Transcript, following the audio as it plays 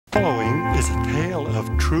is a tale of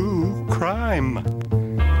true crime.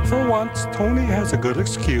 For once, Tony has a good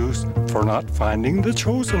excuse for not finding the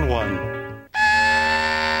chosen one.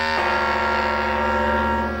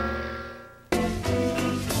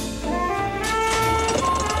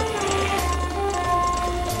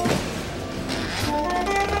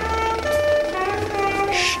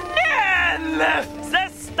 The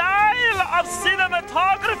style of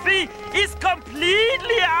cinematography is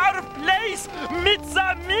completely out of place mit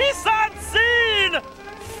the mise-en-scene.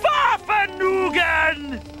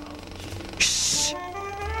 Pfaffenugen! Shh!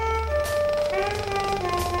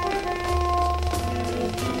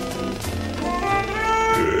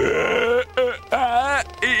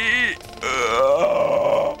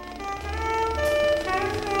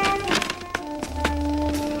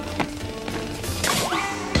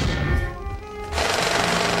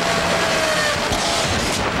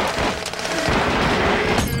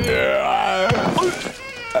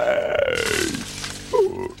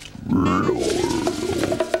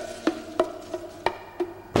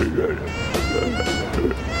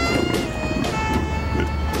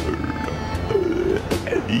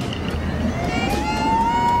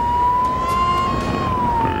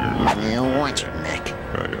 Watch it, Nick.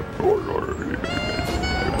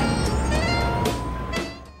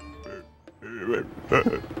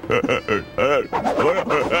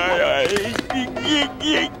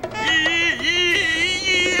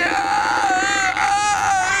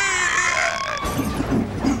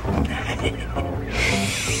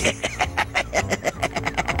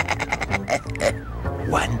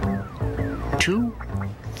 One, two,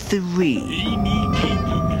 three.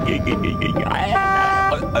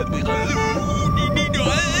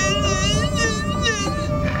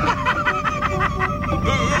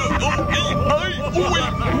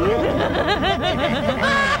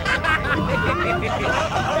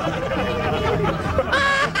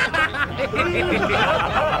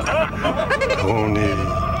 Tony,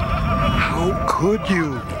 how could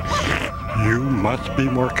you? You must be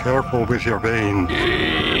more careful with your veins.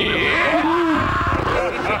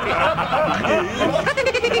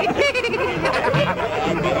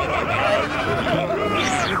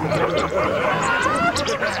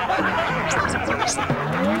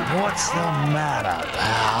 What's the matter,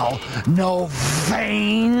 pal? No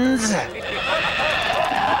veins?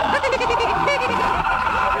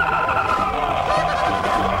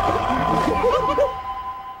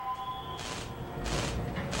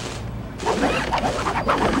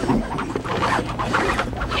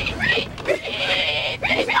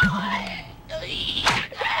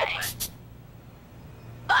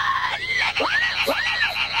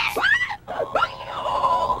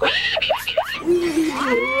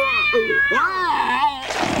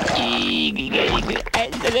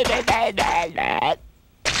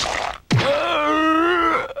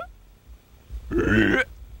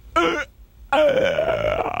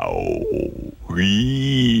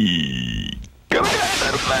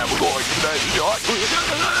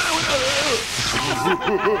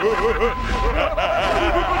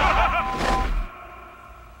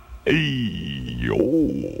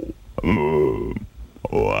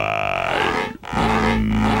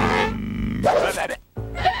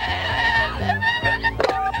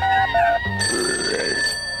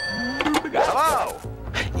 Hello?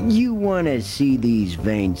 You want to see these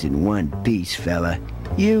veins in one piece, fella?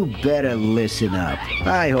 You better listen up.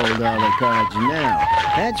 I hold all the cards now.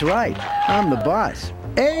 That's right, I'm the boss.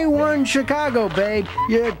 A1 Chicago, babe.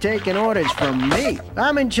 You're taking orders from me.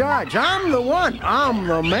 I'm in charge. I'm the one. I'm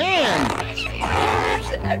the man.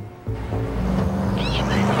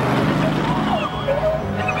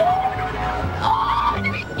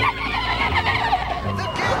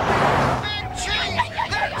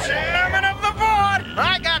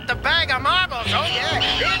 I got the bag of marbles, oh yeah.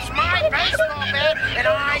 It's my baseball bat, and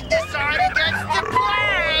I decided just to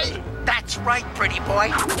play. That's right, pretty boy.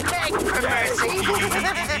 Beg for mercy.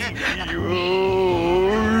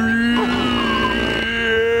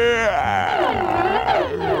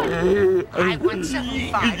 I want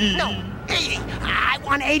 75. No, 80. I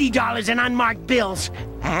want $80 in unmarked bills.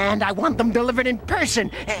 And I want them delivered in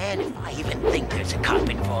person. And if I even think there's a cop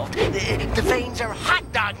involved, the veins are hot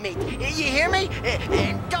dog meat. You hear me?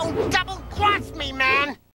 And don't double-cross me, man.